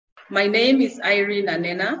My name is Irene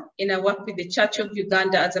Anena, and I work with the Church of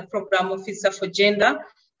Uganda as a Program Officer for Gender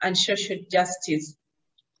and Social Justice.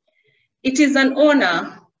 It is an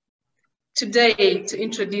honor today to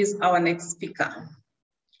introduce our next speaker,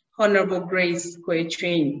 Hon Grace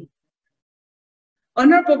Kwiyucwiny.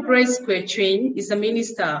 Hon Grace Kwiyucwiny is a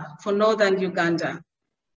minister for Northern Uganda,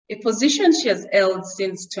 a position she has held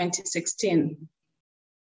since 2016.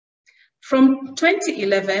 From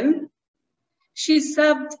 2011, she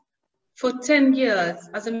served for 10 years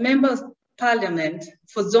as a member of parliament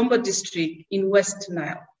for Zombo district in West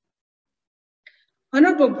Nile.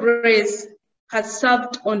 Honorable Grace has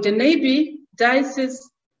served on the Navy Diocese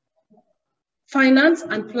Finance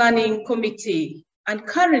and Planning Committee and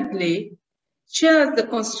currently chairs the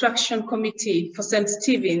construction committee for St.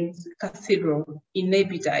 Stephen's Cathedral in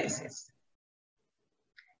Navy Diocese.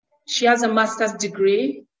 She has a master's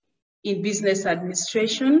degree in business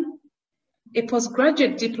administration, a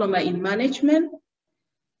postgraduate diploma in management,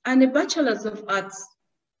 and a bachelor's of arts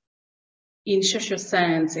in social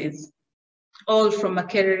sciences, all from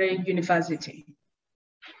Makerere University.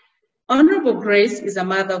 Honorable Grace is a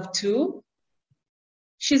mother of two.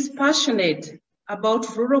 She's passionate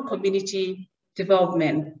about rural community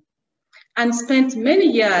development and spent many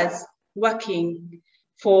years working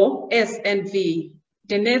for SNV,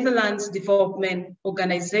 the Netherlands Development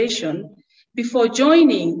Organization, before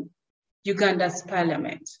joining Uganda's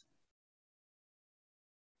parliament.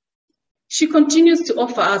 She continues to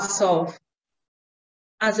offer herself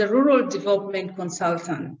as a rural development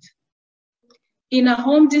consultant. In her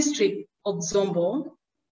home district of Zombo,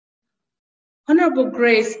 Honorable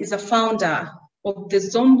Grace is a founder of the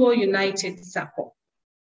Zombo United Circle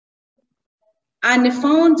and a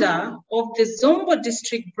founder of the Zombo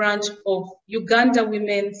district branch of Uganda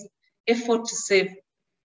Women's Effort to Save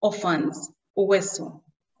Orphans, UWESO.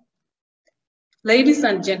 Ladies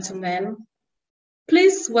and gentlemen,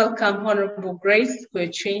 please welcome Honorable Grace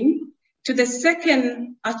Kwiyucwiny to the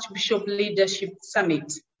second Archbishop Leadership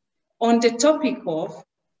Summit on the topic of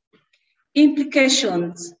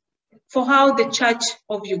implications for how the Church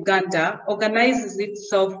of Uganda organizes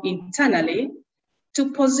itself internally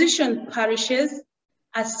to position parishes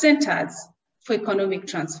as centers for economic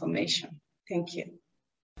transformation. Thank you.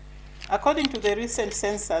 According to the recent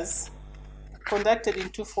census conducted in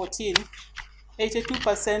 2014,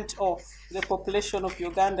 82% of the population of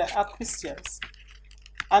Uganda are Christians,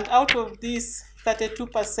 and out of these,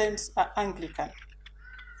 32% are Anglican.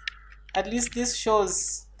 At least this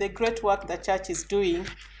shows the great work the church is doing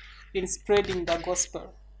in spreading the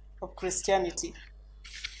gospel of Christianity.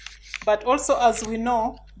 But also, as we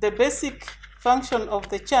know, the basic function of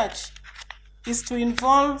the church is to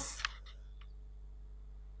involve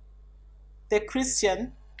the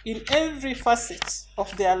Christian in every facet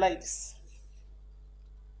of their lives,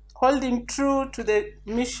 holding true to the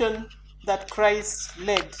mission that Christ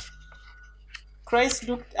led. Christ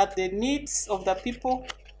looked at the needs of the people,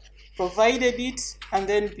 provided it, and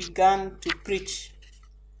then began to preach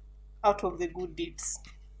out of the good deeds.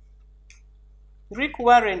 Rick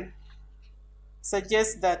Warren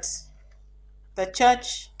suggests that the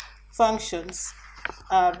church functions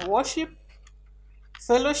are worship,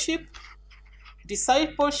 fellowship,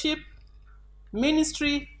 discipleship,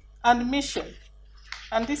 ministry, and mission.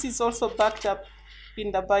 And this is also backed up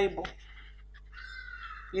in the Bible.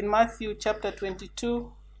 In Matthew chapter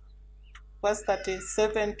 22, verse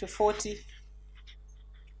 37 to 40,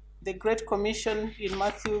 the Great Commission in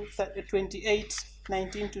Matthew 28,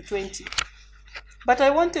 19 to 20. But I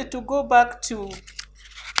wanted to go back to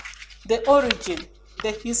the origin,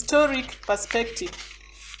 the historic perspective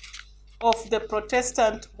of the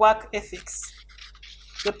Protestant work ethics.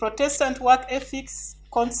 The Protestant work ethics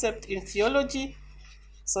concept in theology,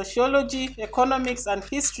 sociology, economics, and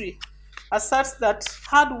history asserts that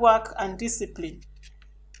hard work and discipline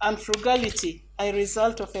and frugality are a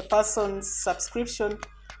result of a person's subscription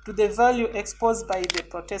to the value exposed by the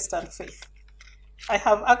Protestant faith. I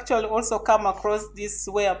have actually also come across this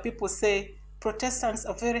where people say Protestants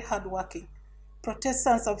are very hardworking.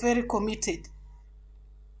 Protestants are very committed.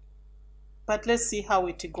 But let's see how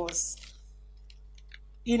it goes.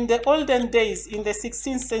 In the olden days, in the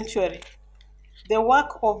 16th century, the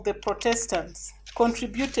work of the Protestants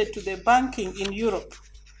contributed to the banking in Europe.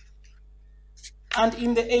 And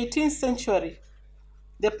in the 18th century,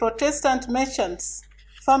 the Protestant merchants'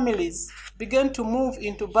 families began to move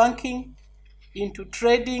into banking, into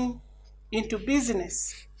trading, into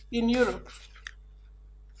business in Europe.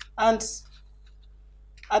 And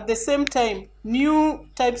at the same time, new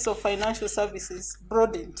types of financial services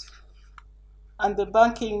broadened, and the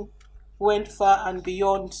banking went far and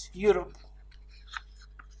beyond Europe.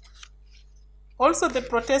 Also, the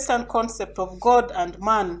Protestant concept of God and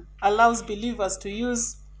man allows believers to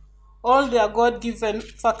use all their God-given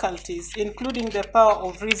faculties, including the power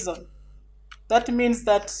of reason. That means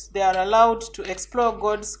that they are allowed to explore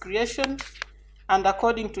God's creation, and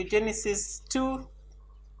according to Genesis 2,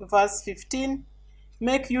 verse 15,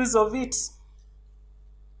 make use of it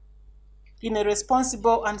in a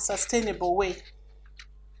responsible and sustainable way.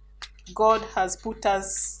 God has put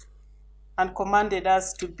us and commanded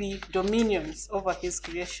us to be dominions over his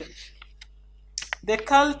creation. The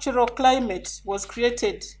cultural climate was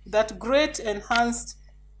created that greatly enhanced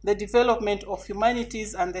the development of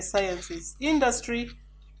humanities and the sciences. Industry,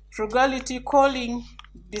 frugality, calling,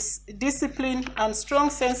 discipline, and strong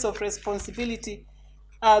sense of responsibility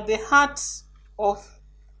are the heart of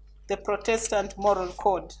the Protestant moral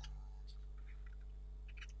code.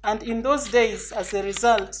 And in those days, as a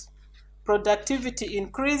result, productivity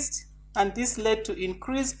increased, and this led to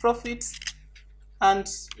increased profits, and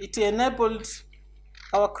it enabled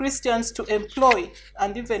our Christians to employ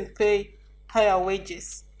and even pay higher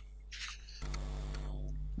wages.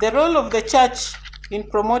 The role of the church in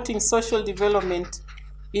promoting social development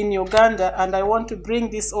in Uganda, and I want to bring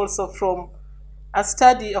this also from a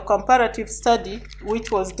study, a comparative study,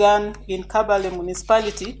 which was done in Kabale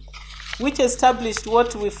municipality, which established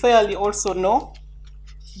what we fairly also know,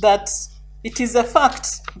 that it is a fact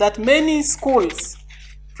that many schools,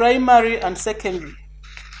 primary and secondary,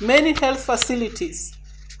 many health facilities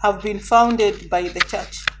have been founded by the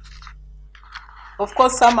church. Of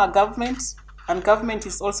course, some are government, and government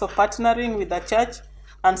is also partnering with the church,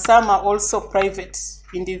 and some are also private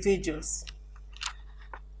individuals.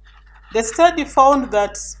 The study found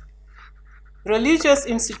that religious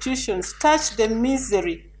institutions touch the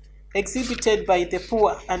misery exhibited by the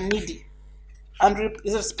poor and needy, and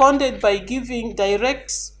responded by giving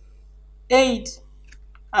direct aid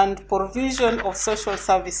and provision of social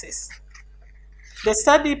services. The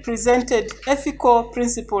study presented ethical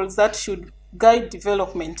principles that should guide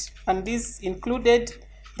development, and these included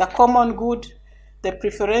the common good, the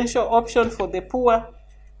preferential option for the poor,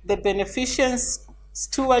 the beneficence,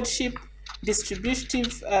 stewardship,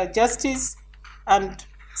 distributive justice, and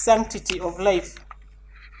sanctity of life.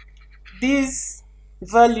 These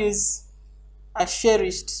values are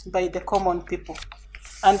cherished by the common people.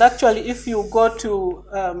 And actually, if you go to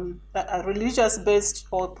a religious-based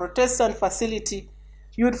or Protestant facility,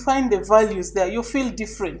 you'd find the values there. You feel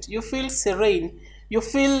different. You feel serene. You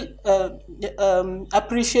feel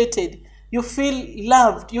appreciated. You feel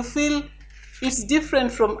loved. You feel it's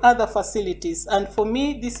different from other facilities. And for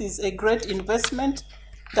me, this is a great investment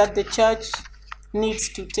that the church needs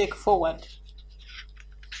to take forward.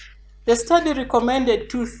 The study recommended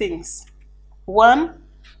two things. One,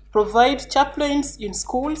 provide chaplains in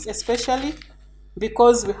schools, especially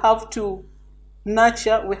because we have to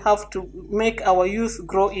nurture, we have to make our youth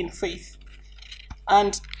grow in faith.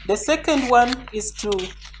 And the second one is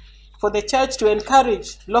for the church to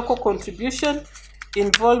encourage local contribution,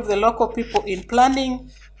 involve the local people in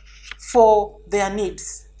planning for their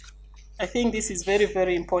needs. I think this is very,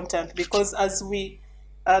 very important, because as we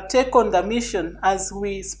take on the mission, as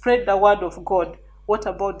we spread the word of God, what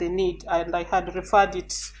about the need? And I had referred to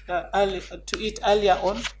it earlier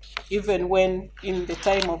on, even when in the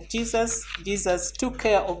time of Jesus, Jesus took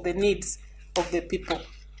care of the needs of the people.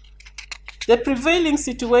 The prevailing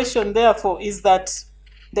situation, therefore, is that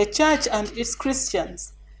the church and its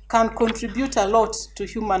Christians can contribute a lot to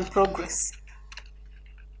human progress.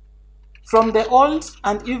 From the old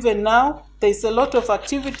and even now, there is a lot of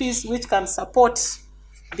activities which can support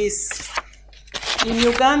this. In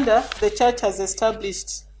Uganda, the church has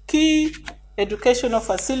established key educational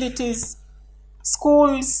facilities,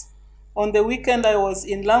 schools. On the weekend, I was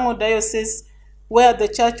in Lango Diocese, where the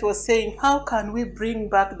church was saying, how can we bring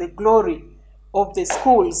back the glory of the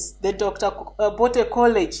schools, the Dr. Bote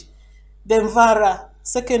College, the Mvara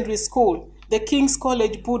Secondary School, the King's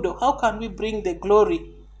College Budo? How can we bring the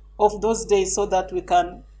glory of those days so that we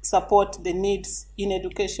can support the needs in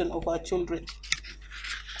education of our children?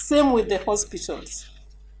 Same with the hospitals.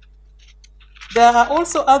 There are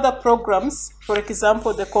also other programs, for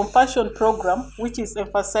example, the Compassion Program, which is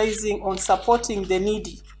emphasizing on supporting the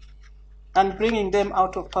needy and bringing them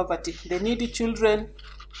out of poverty. The needy children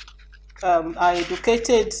are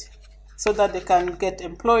educated so that they can get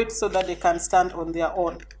employed, so that they can stand on their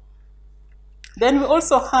own. Then we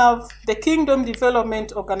also have the Kingdom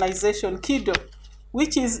Development Organization, KIDO,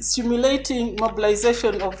 which is stimulating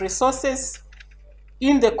mobilization of resources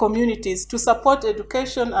in the communities to support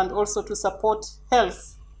education and also to support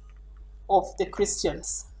health of the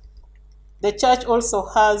Christians. The church also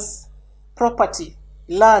has property,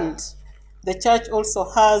 land, The church also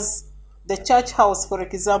has the church house, for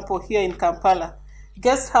example, here in Kampala,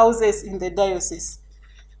 guest houses in the diocese,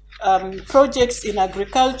 projects in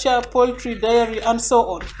agriculture, poultry, dairy, and so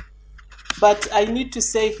on. But I need to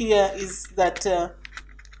say here is that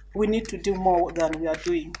we need to do more than we are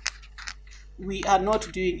doing. We are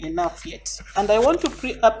not doing enough yet. And I want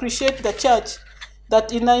to appreciate the church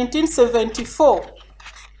that in 1974,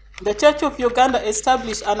 the Church of Uganda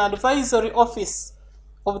established an advisory office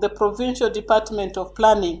of the Provincial Department of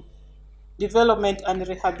Planning, Development and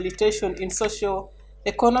Rehabilitation in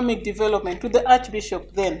Socio-Economic Development to the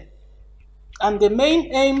Archbishop then. And the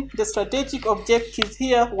main aim, the strategic objective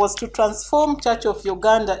here was to transform Church of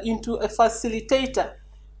Uganda into a facilitator,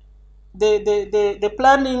 the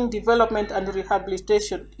planning, development and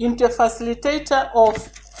rehabilitation, into a facilitator of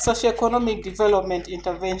socio-economic development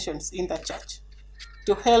interventions in the church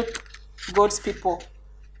to help God's people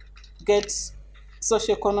get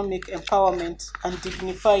socio-economic empowerment and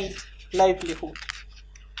dignified livelihood.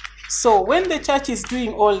 So when the church is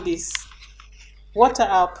doing all this, what are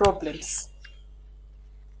our problems?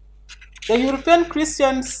 The European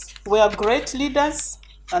Christians were great leaders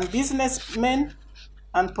and businessmen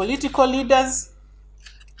and political leaders,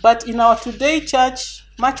 but in our today church,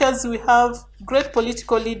 much as we have great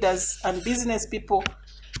political leaders and business people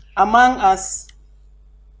among us,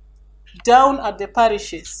 down at the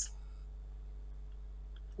parishes,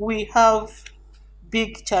 we have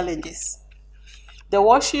big challenges. The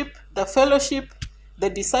worship, the fellowship, the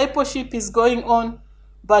discipleship is going on,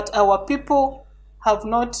 but our people have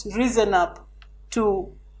not risen up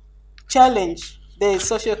to challenge the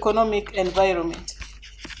socio-economic environment.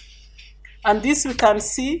 And this we can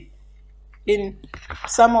see in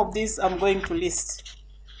some of these I'm going to list.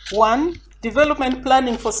 1, development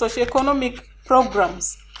planning for socio-economic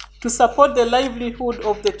programs to support the livelihood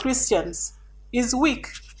of the Christians is weak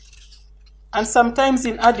and sometimes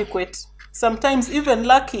inadequate, sometimes even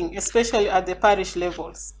lacking, especially at the parish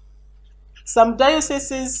levels. Some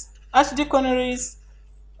dioceses, archdeaconries,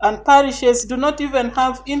 and parishes do not even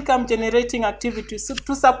have income-generating activities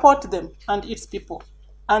to support them and its people,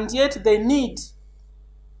 and yet they need,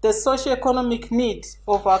 the socio-economic need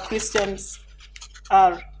of our Christians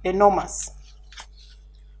are enormous.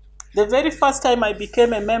 The very first time I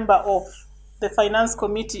became a member of the finance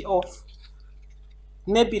committee of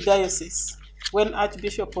Nebi Diocese, when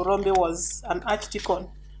Archbishop Orombe was an archdeacon,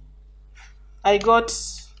 I got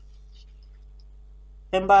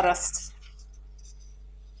embarrassed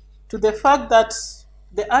to the fact that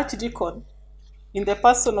the archdeacon, in the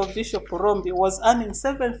person of Bishop Orombe, was earning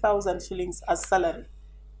 7,000 shillings as salary.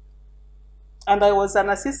 And I was an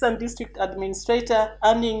assistant district administrator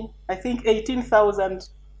earning, I think, 18,000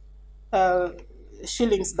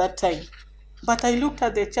 shillings that time. But I looked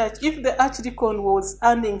at the church. If the archdeacon was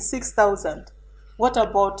earning 6,000, what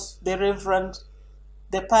about the reverend,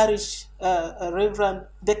 the parish reverend,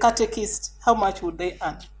 the catechist? How much would they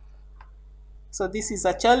earn? So this is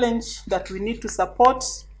a challenge that we need to support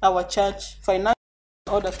our church financially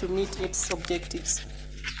in order to meet its objectives.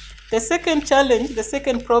 The second challenge, the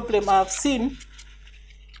second problem I have seen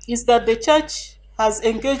is that the church has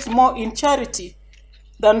engaged more in charity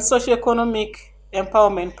than socio-economic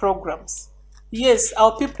empowerment programs. Yes,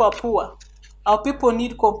 our people are poor. Our people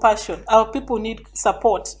need compassion. Our people need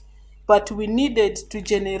support. But we needed to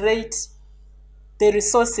generate the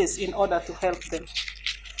resources in order to help them.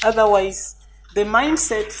 Otherwise, the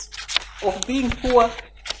mindset of being poor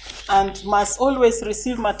and must always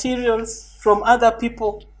receive materials from other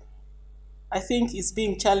people, I think is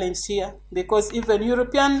being challenged here, because even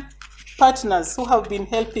European partners who have been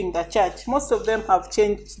helping the church, most of them have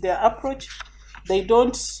changed their approach. They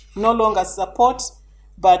don't no longer support,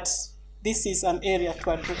 but this is an area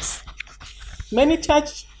to address. Many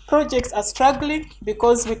church projects are struggling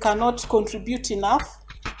because we cannot contribute enough.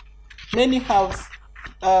 Many have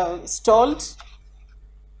stalled.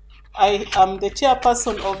 I am the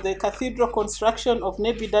chairperson of the cathedral construction of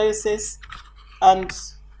Nebi Diocese, and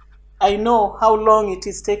I know how long it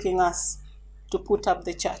is taking us to put up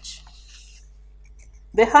the church.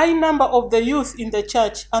 The high number of the youth in the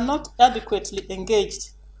church are not adequately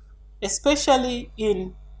engaged, especially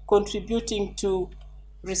in contributing to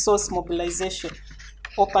resource mobilization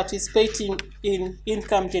or participating in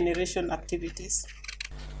income generation activities.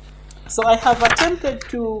 So I have attempted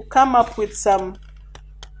to come up with some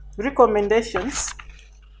recommendations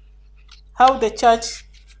how the church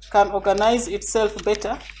can organize itself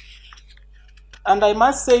better. And I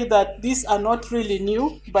must say that these are not really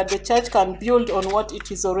new, but the church can build on what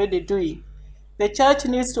it is already doing. The church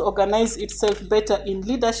needs to organize itself better in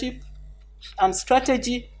leadership and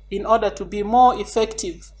strategy in order to be more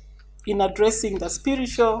effective in addressing the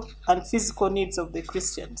spiritual and physical needs of the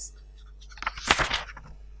Christians.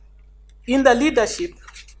 In the leadership,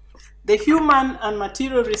 the human and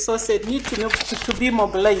material resources need to be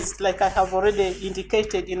mobilized, like I have already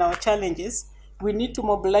indicated in our challenges. We need to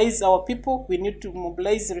mobilize our people. We need to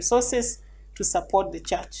mobilize resources to support the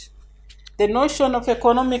church. The notion of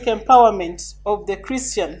economic empowerment of the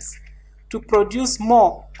Christians to produce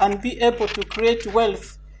more and be able to create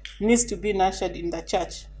wealth needs to be nurtured in the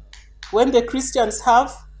church. When the Christians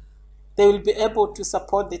have, they will be able to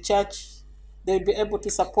support the church. They will be able to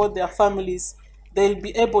support their families. They will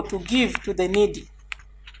be able to give to the needy.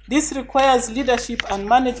 This requires leadership and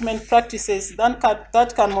management practices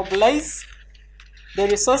that can mobilize the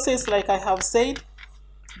resources, like I have said,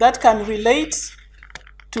 that can relate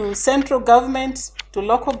to central government, to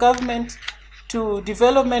local government, to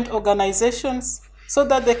development organizations, so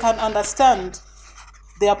that they can understand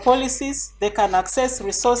their policies, they can access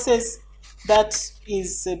resources that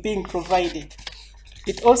is being provided.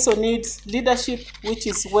 It also needs leadership which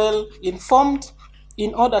is well informed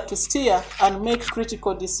in order to steer and make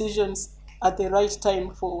critical decisions at the right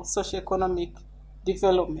time for socio-economic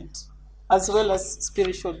development, as well as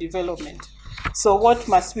spiritual development. So what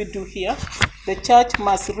must we do here? The church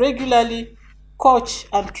must regularly coach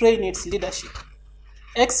and train its leadership.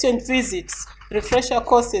 Exchange visits, refresher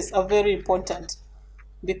courses are very important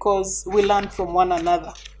because we learn from one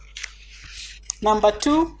another. Number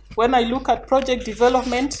 2, when I look at project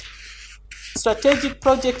development, strategic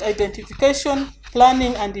project identification,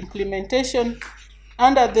 planning and implementation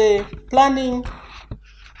under the planning,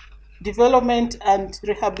 development and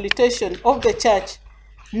rehabilitation of the church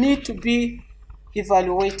need to be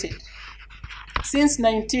evaluated. Since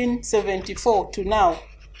 1974 to now,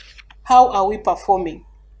 how are we performing?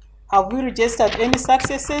 Have we registered any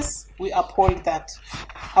successes? We uphold that.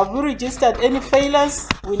 Have we registered any failures?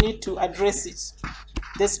 We need to address it.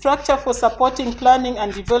 The structure for supporting planning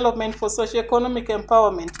and development for socio-economic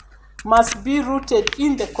empowerment must be rooted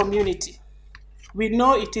in the community. We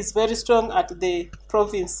know it is very strong at the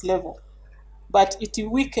province level, but it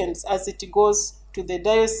weakens as it goes to the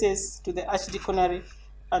diocese, to the archdeaconry,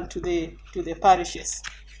 and to the parishes.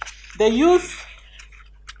 The youth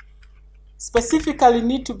specifically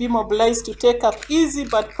need to be mobilized to take up easy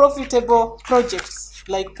but profitable projects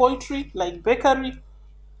like poultry, like bakery,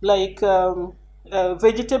 like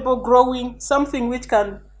vegetable growing, something which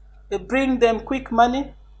can bring them quick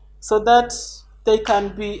money so that they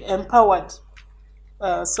can be empowered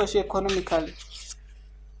socio-economically.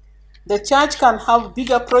 The church can have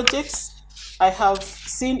bigger projects. I have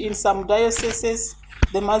seen in some dioceses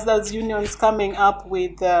the mothers' unions coming up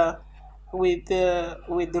with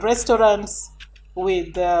restaurants,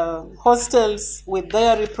 with hostels, with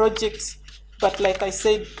dairy projects. But like I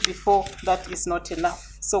said before, that is not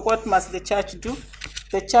enough. So what must the church do?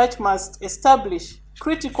 The church must establish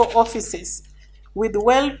critical offices with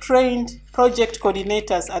well-trained project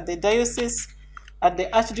coordinators at the diocese, at the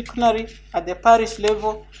archdeaconry, at the parish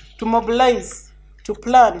level, to mobilize, to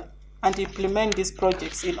plan, and implement these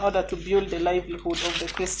projects in order to build the livelihood of the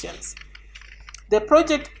Christians. The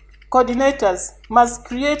project coordinators must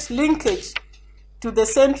create linkage to the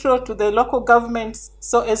central, to the local governments,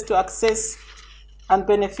 so as to access and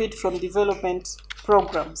benefit from development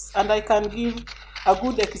programs. And I can give a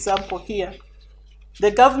good example here.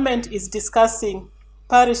 The government is discussing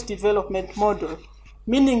parish development model,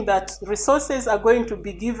 meaning that resources are going to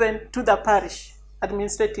be given to the parish,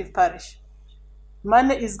 administrative parish.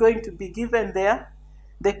 Money is going to be given there.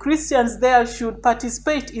 The Christians there should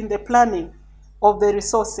participate in the planning of the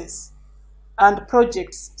resources and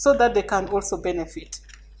projects so that they can also benefit.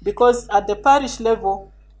 Because at the parish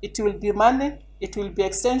level, it will be money, it will be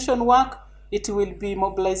extension work, it will be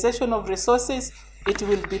mobilization of resources, it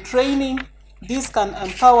will be training. This can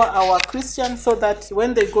empower our Christians so that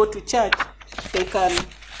when they go to church, they can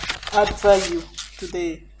add value to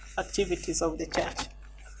the activities of the church.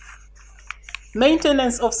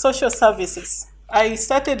 Maintenance of social services. I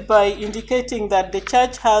started by indicating that the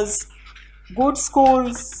church has good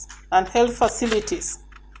schools and health facilities,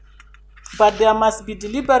 but there must be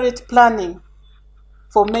deliberate planning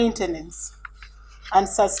for maintenance and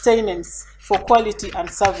sustenance for quality and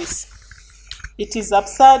service. It is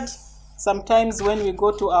absurd sometimes when we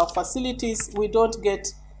go to our facilities, we don't get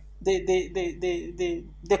the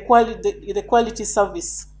quality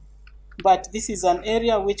service. But this is an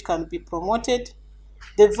area which can be promoted.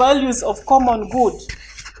 The values of common good,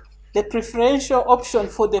 the preferential option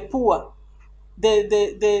for the poor,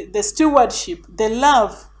 the stewardship, the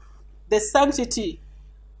love, the sanctity,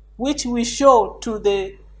 which we show to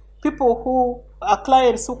the people who are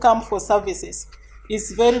clients who come for services.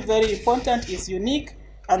 is very, very important, is unique,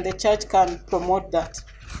 and the church can promote that.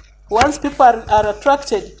 Once people are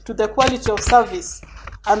attracted to the quality of service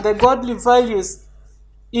and the godly values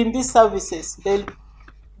in these services,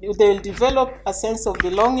 they'll develop a sense of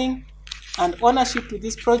belonging and ownership to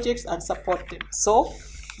these projects and support them. So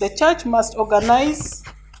the church must organize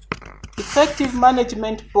effective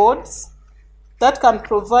management boards that can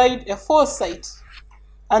provide a foresight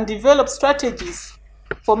and develop strategies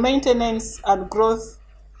for maintenance and growth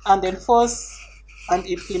and enforce and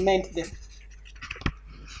implement them.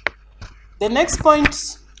 The next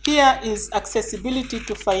point here is accessibility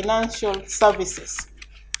to financial services.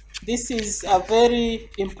 This is a very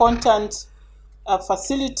important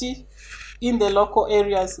facility in the local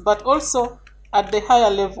areas, but also at the higher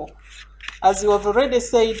level. As you have already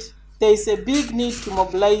said, there is a big need to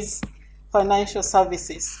mobilize financial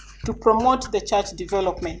services to promote the church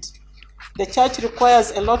development. The church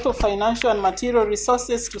requires a lot of financial and material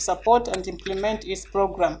resources to support and implement its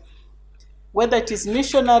program, whether it is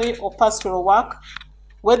missionary or pastoral work,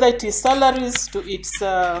 whether it is salaries to its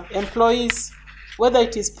employees, whether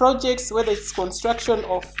it is projects, whether it's construction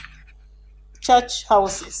of church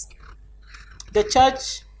houses. The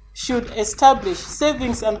church should establish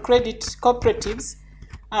savings and credit cooperatives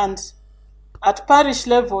and at parish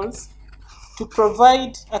levels to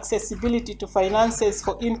provide accessibility to finances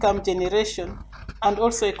for income generation and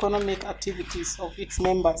also economic activities of its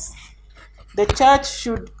members. The church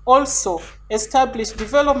should also establish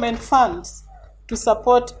development funds to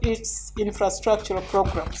support its infrastructural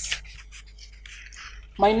programs.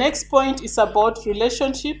 My next point is about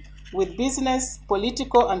relationship with business,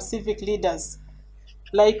 political, and civic leaders.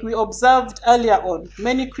 Like we observed earlier on,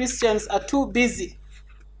 many Christians are too busy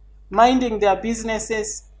minding their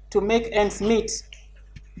businesses to make ends meet,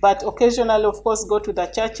 but occasionally, of course, go to the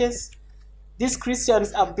churches. These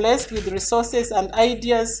Christians are blessed with resources and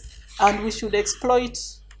ideas, and we should exploit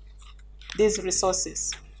these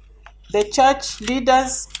resources. The church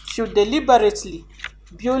leaders should deliberately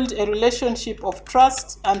build a relationship of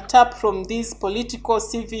trust and tap from these political,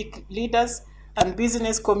 civic leaders and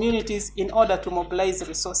business communities in order to mobilize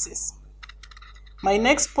resources. My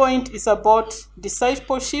next point is about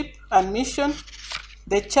discipleship and mission.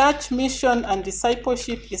 The church mission and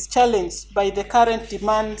discipleship is challenged by the current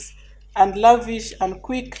demands and lavish and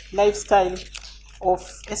quick lifestyle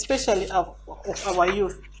especially of our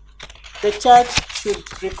youth. The church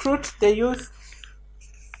should recruit the youth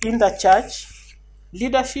in the church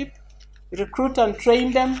leadership, recruit and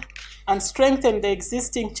train them, and strengthen the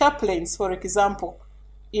existing chaplains, for example,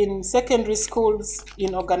 in secondary schools,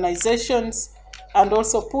 in organizations, and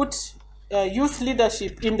also put youth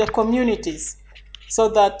leadership in the communities so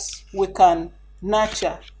that we can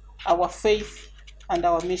nurture our faith and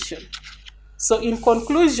our mission. So in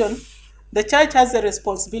conclusion, the church has a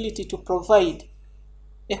responsibility to provide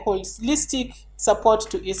a holistic support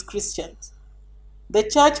to its Christians. The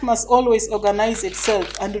church must always organize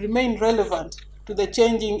itself and remain relevant to the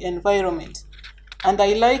changing environment. And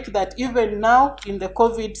I like that even now in the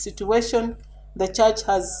COVID situation, the church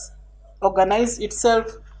has organized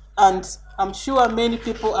itself, and I'm sure many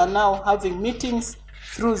people are now having meetings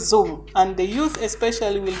through Zoom, and the youth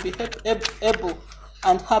especially will be able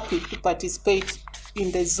and happy to participate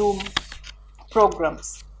in the Zoom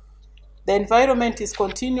programs. The environment is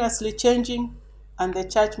continuously changing, and the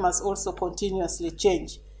church must also continuously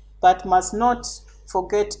change, but must not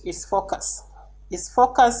forget its focus. Its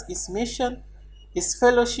focus is mission, its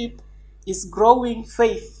fellowship, its growing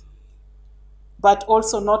faith, but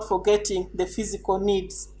also not forgetting the physical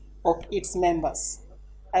needs of its members.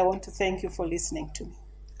 I want to thank you for listening to me.